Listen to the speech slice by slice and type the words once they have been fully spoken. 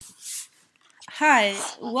Hi,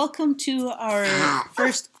 welcome to our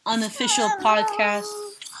first unofficial podcast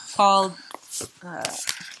called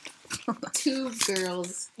Two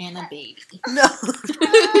Girls and a Baby. No.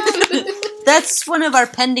 That's one of our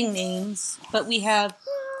pending names, but we have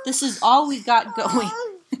This Is All We Got Going.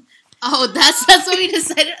 Oh, that's what we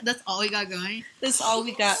decided. That's all we got going. This is all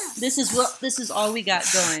we got. This is all we got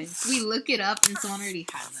going. We look it up and someone already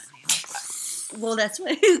has that name. Well, that's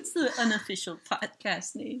why it's the unofficial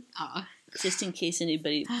podcast name. Oh. Just in case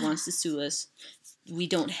anybody wants to sue us, we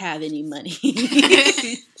don't have any money.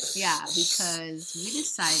 Yeah, because we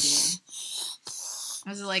decided.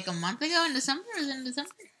 Was it like a month ago in December? Was it in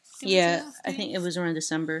December? Yeah, I think it was around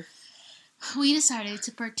December. We decided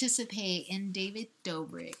to participate in David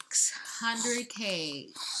Dobrik's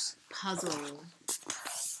 100K puzzle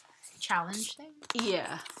challenge thing.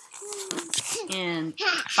 Yeah. And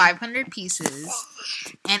 500 pieces.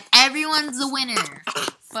 And everyone's the winner.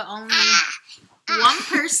 But only one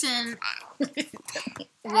person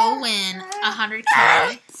will win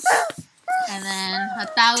 100K. And then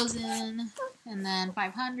 1,000. And then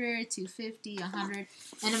 500, 250, 100.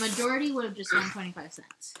 And a majority would have just won 25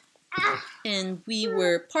 cents. And we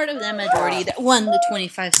were part of that majority that won the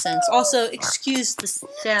 25 cents. Also, excuse the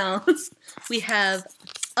sounds. We have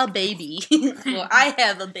a baby. Well, I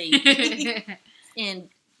have a baby. And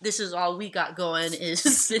this is all we got going is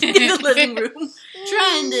sitting in the living room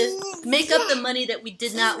trying to make up the money that we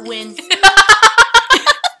did not win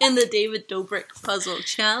in the David Dobrik puzzle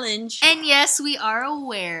challenge. And yes, we are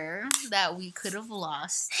aware that we could have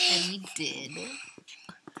lost, and we did.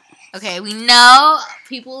 Okay, we know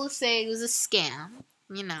people say it was a scam,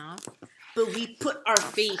 you know. But we put our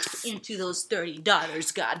faith into those $30,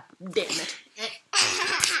 god damn it.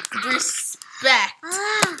 Respect.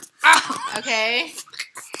 Okay?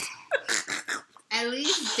 At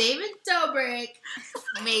least David Dobrik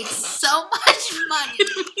made so much money.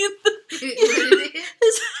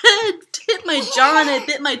 His head hit my jaw and I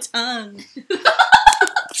bit my tongue.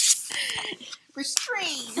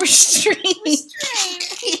 Restrain.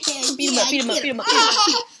 Beat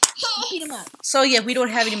him up. So yeah, we don't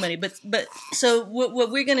have any money, but so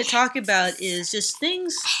what we're gonna talk about is just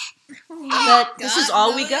things that this is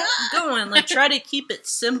all we got going. Like try to keep it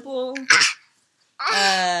simple.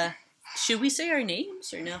 Should we say our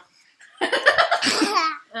names or no?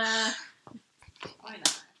 Why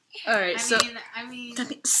not? All right. I mean,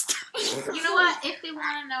 you know what? If they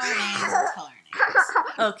want to know our names, we'll tell our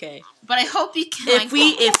names. Okay. But I hope you can.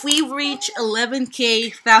 If we reach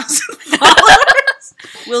 11,000 followers,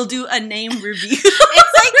 we'll do a name review.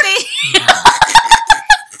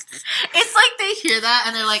 It's like they hear that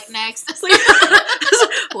and they're like, next. It's like,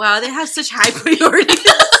 wow, they have such high priorities.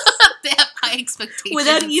 They have high expectations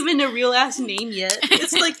without even a real ass name yet.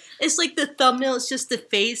 It's like the thumbnail. It's just the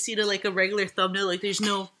face, you know, like a regular thumbnail. Like there's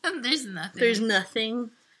nothing. There's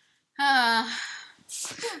nothing.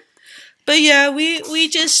 But yeah, we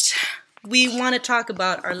want to talk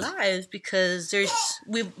about our lives because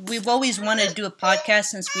we've always wanted to do a podcast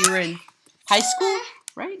since we were in high school,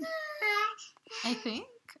 right? I think.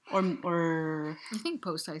 Or I think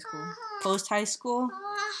post high school. Post high school.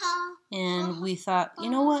 And we thought, you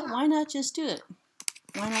know what? Why not just do it?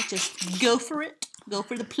 Why not just go for it? Go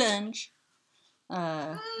for the plunge.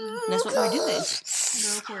 That's what we're doing.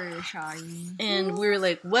 Go for it, Shawty. And we were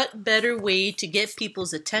like, what better way to get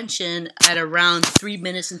people's attention at around 3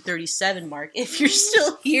 minutes and 37 mark if you're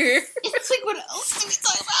still here? It's like, what else do we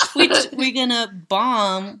talk about? We're gonna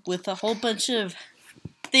bomb with a whole bunch of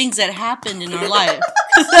things that happened in our life.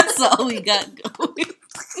 That's all we got going.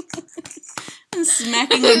 And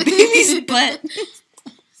smacking a baby's butt.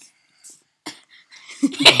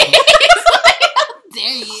 How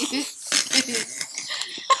dare you?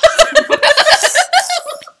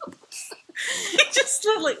 He just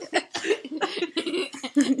looked like.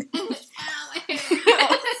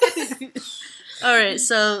 All right,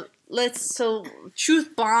 so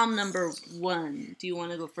truth bomb number 1. Do you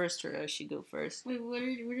want to go first, or I should go first? Wait, where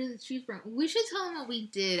did the truth bomb? We should tell them what we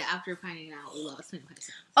did after finding out we lost 25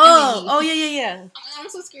 cents. Yeah. I'm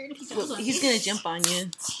so scared. He's gonna jump on you.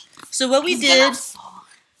 So what we did,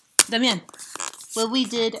 Damian. What we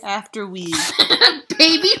did after we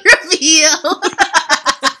baby reveal.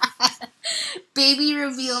 Baby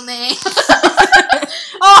reveal name.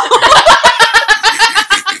 Oh.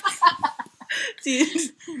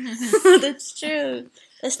 Dude, that's true.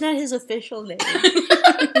 That's not his official name.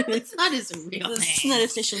 It's not his real name. It's not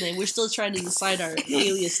his official name. We're still trying to decide our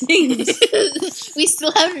alias names. We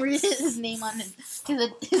still haven't written his name on his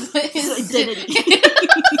identity.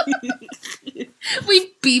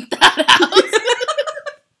 We beeped that out.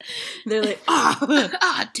 They're like,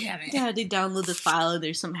 ah, damn it. Yeah, they download the file.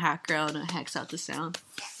 There's some hacker out and hacks out the sound.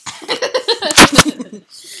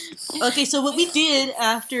 Okay, so what we did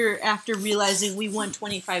after realizing we won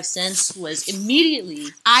 25 cents was immediately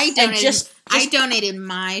I donated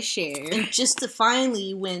my share. And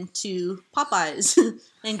finally went to Popeyes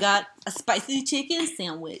and got a spicy chicken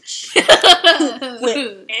sandwich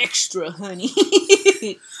with extra honey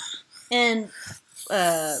and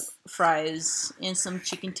fries and some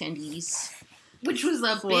chicken tendies. Which was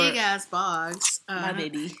a big ass box. My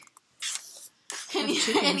baby. And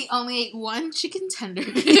he only ate one chicken tender.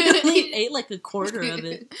 He only ate like a quarter of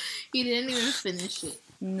it. He didn't even finish it.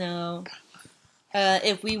 No.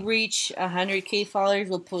 If we reach 100K followers,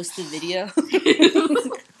 we'll post the video.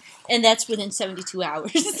 And that's within 72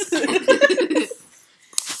 hours.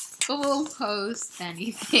 We'll post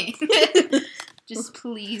anything. Just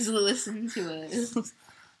please listen to us.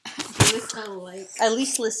 Give us a like. At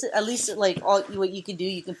least like all what you can do,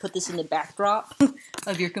 you can put this in the backdrop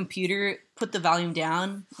of your computer, put the volume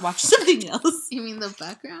down, watch something else. You mean the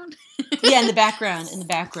background? Yeah, in the background,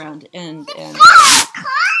 and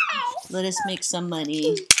let us make some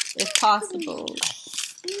money if possible.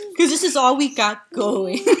 Because this is all we got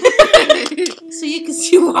going. So you can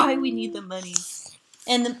see why we need the money.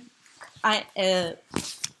 And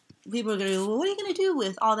people are going to go, well, what are you going to do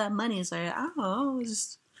with all that money? It's like, I don't know.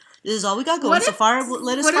 This is all we got going so far.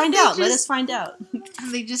 Let us find out. Let us find out.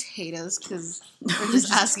 They just hate us because we're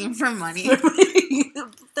just asking for money.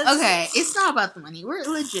 Okay, it's not about the money. We're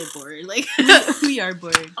legit bored. Like we are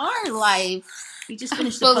bored. Our life. We just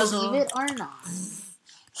finished the puzzle. Believe it or not,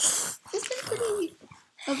 it's been pretty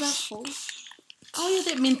eventful. Oh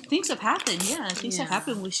yeah, I mean things have happened. Yeah, things have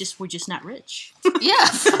happened. We're just not rich. Yeah,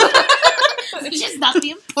 which is not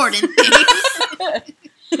the important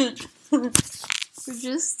thing. We're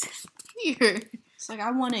just here. It's like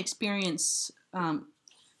I want to experience.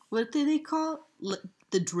 What do they call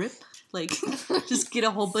the drip? Like, just get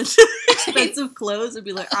a whole bunch of expensive clothes and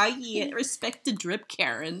be like, respect the drip,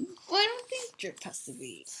 Karen. Well, I don't think drip has to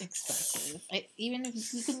be expensive. Even if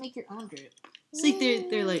you can make your own drip. It's like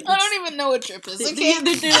they're like... I don't even know what drip is, okay?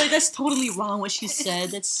 They're like, that's totally wrong what she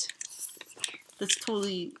said. That's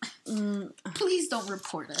totally... Please don't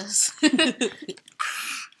report us.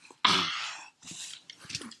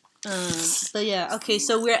 But yeah, okay,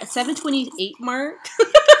 so we're at 7:28 mark.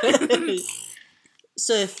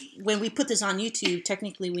 So when we put this on YouTube,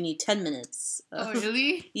 technically we need 10 minutes. Oh,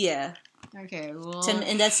 really? Yeah. Okay, well... 10,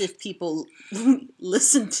 and that's if people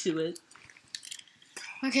listen to it.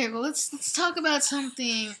 Okay, well, let's talk about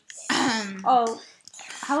something. How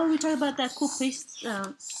about we talk about that cool place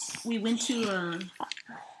we went to,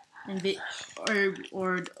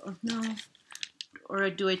 or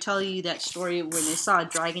do I tell you that story when they saw a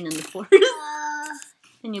dragon in the forest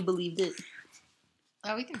and you believed it?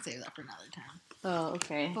 Oh, we can save that for another time. Oh,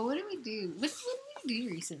 okay. But what did we do? What did we do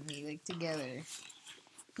recently, like, together?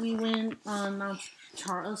 We went on Mount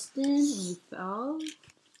Charleston and we fell.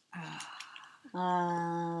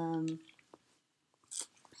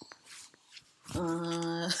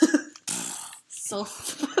 So...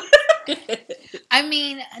 I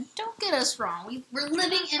mean, don't get us wrong. We're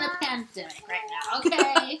living in a pandemic right now,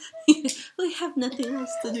 okay? We have nothing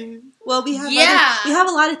else to do. Well, we have we have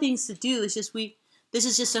a lot of things to do. It's just this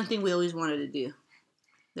is just something we always wanted to do.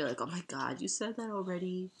 They're like, oh my god, you said that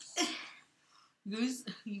already. You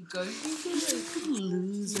guys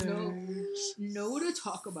know what to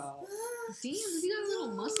talk about. See, does he got a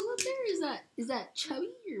little muscle up there? Is that chubby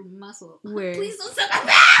or muscle? Where? Please don't say my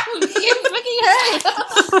back. Fucking hurt.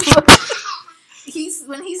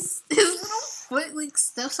 When his little foot like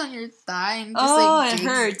steps on your thigh and just it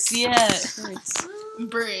hurts. Yeah, it hurts.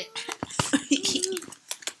 Britt.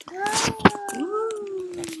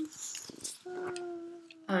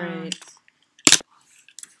 Alright.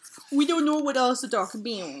 We don't know what else to talk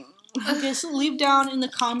about. I guess leave down in the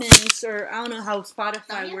comments, or I don't know how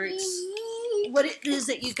Spotify works, what it is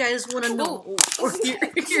that you guys want to know or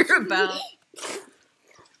hear about.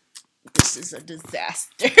 This is a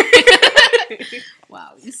disaster.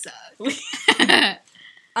 Wow, you suck.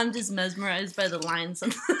 I'm just mesmerized by the lines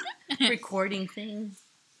on the recording thing.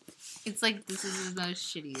 It's like this is the most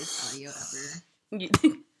shittiest audio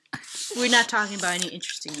ever. We're not talking about any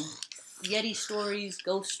interesting Yeti stories,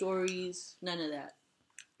 ghost stories, none of that.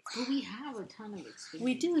 But we have a ton of experience.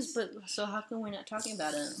 We do, but so how come we're not talking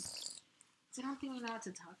about it? I don't think we know what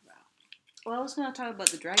to talk about. Well, I was going to talk about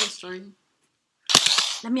the dragon story.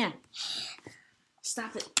 Let me in.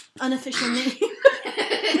 Stop it. Unofficial name.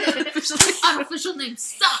 Unofficial name.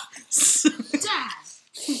 Stop. Down.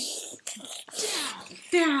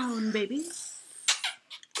 Down, baby.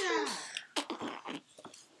 Down.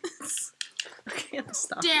 can't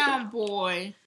stop. Damn, boy.